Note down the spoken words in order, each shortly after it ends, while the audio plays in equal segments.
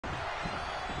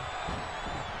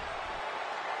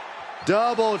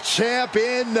Double champ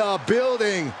in the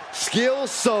building.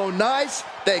 Skills so nice,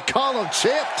 they call him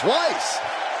champ twice.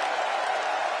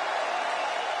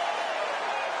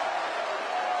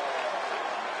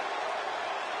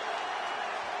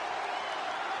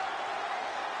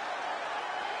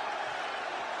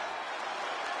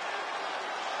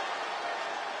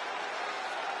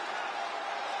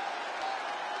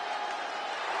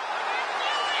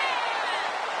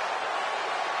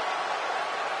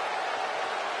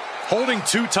 Holding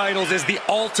two titles is the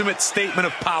ultimate statement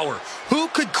of power. Who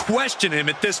could question him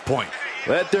at this point?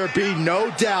 Let there be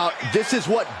no doubt, this is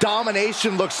what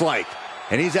domination looks like.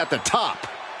 And he's at the top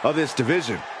of this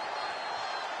division.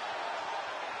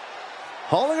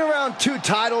 Hauling around two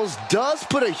titles does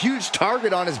put a huge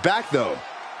target on his back, though.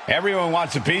 Everyone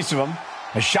wants a piece of him,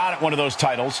 a shot at one of those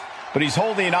titles, but he's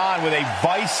holding on with a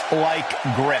vice-like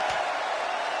grip.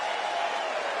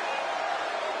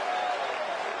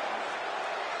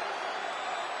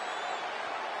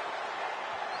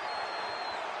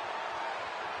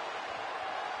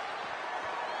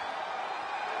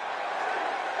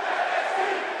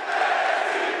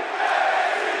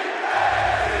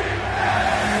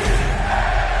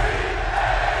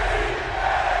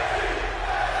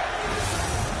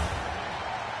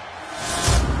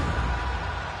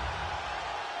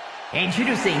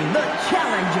 Introducing the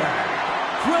challenger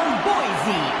from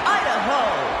Boise, Idaho,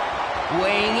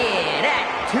 weighing in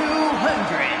at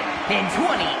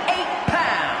 228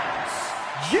 pounds,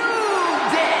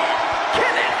 Judas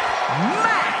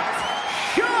Matt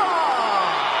Shaw.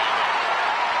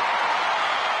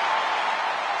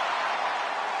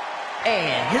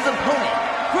 And his opponent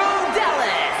from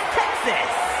Dallas,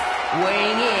 Texas,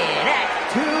 weighing in at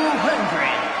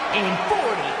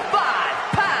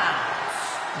 245 pounds,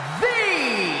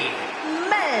 the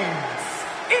Men's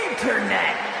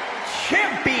Internet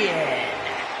Champion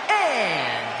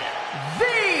and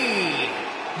the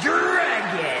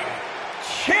Dragon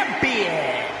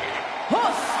Champion,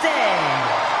 Austin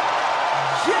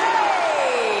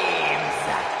James.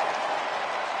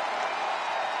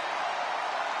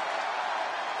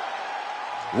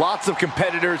 Lots of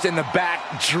competitors in the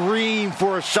back dream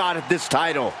for a shot at this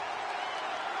title.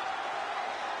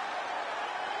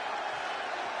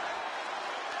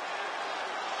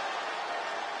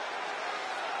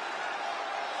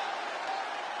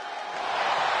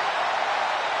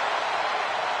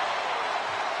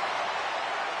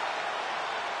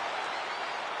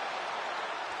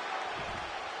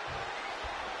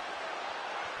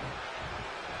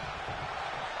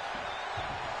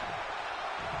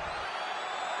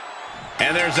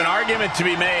 And there's an argument to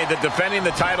be made that defending the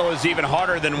title is even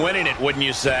harder than winning it, wouldn't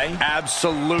you say?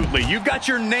 Absolutely. You've got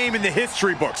your name in the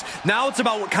history books. Now it's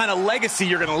about what kind of legacy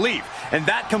you're going to leave. And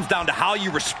that comes down to how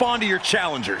you respond to your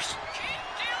challengers.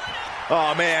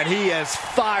 Oh, man, he is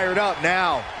fired up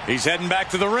now. He's heading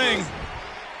back to the ring.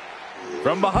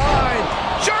 From behind.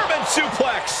 German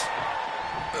suplex.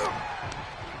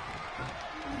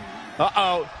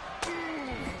 Uh-oh.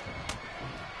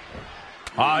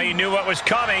 Oh, he knew what was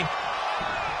coming.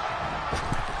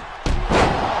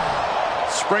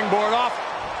 Springboard off.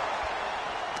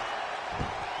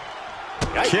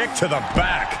 Kick to the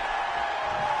back.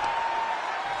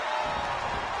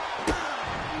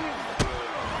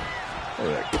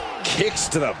 Kicks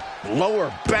to the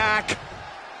lower back.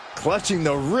 Clutching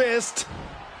the wrist.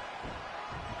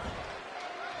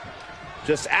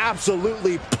 Just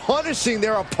absolutely punishing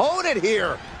their opponent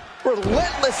here.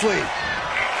 Relentlessly.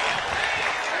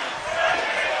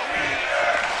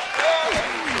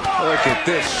 Look at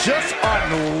this, just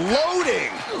unloading.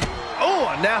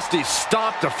 Oh, a nasty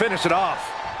stop to finish it off.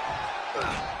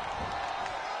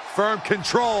 Firm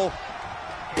control.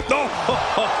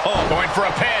 Oh, going for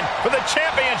a pin for the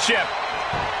championship.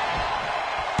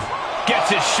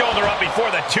 Gets his shoulder up before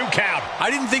the 2 count.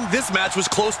 I didn't think this match was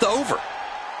close to over.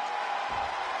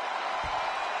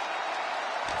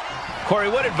 Corey,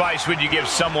 what advice would you give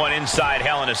someone inside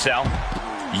Hell in a Cell?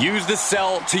 Use the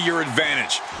cell to your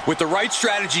advantage. With the right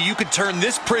strategy, you could turn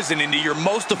this prison into your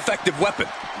most effective weapon.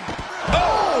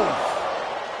 Oh!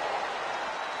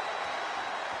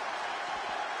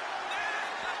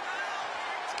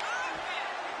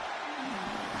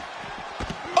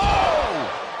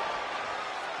 Oh!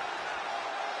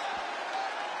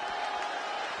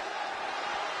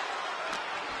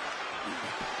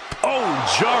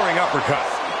 Oh, jarring uppercut.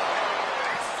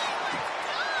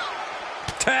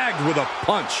 Tagged with a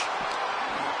punch.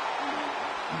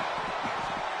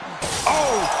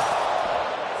 Oh!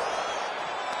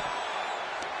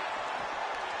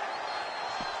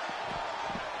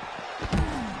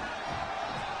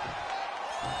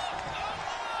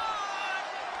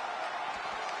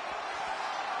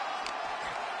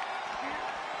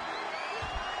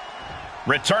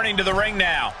 Returning to the ring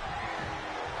now.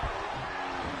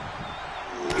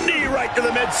 Knee right to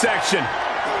the midsection.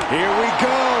 Here we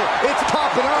go. It's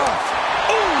popping off.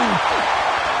 Ooh!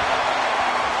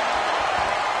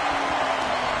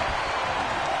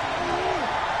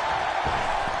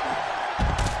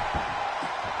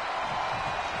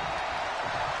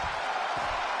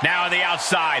 Now on the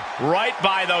outside, right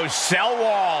by those cell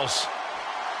walls.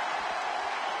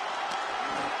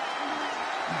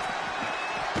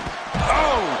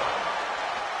 Oh!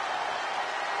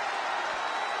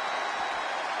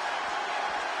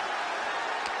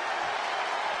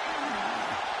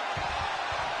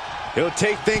 He'll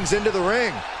take things into the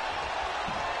ring.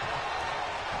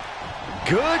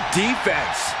 Good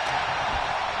defense.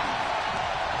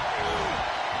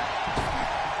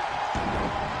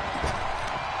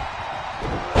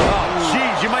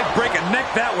 You might break a neck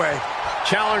that way.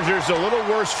 Challenger's a little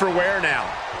worse for wear now.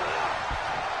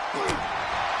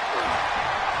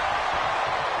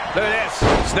 Look at this.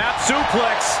 Snap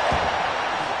suplex.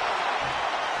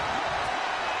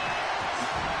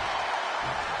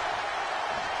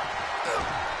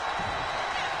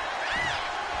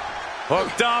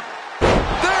 Hooked up.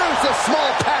 There's a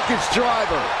small package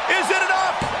driver. Is it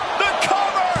enough? The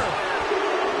cover.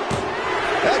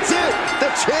 That's it.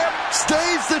 The champ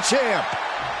stays the champ.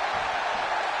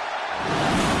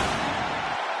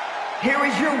 Here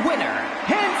is your winner,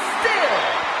 and still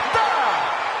the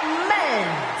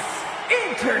Men's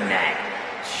Internet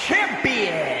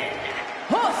Champion,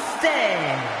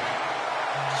 Austin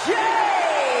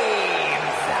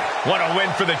James. What a win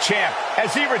for the champ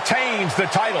as he retains the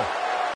title.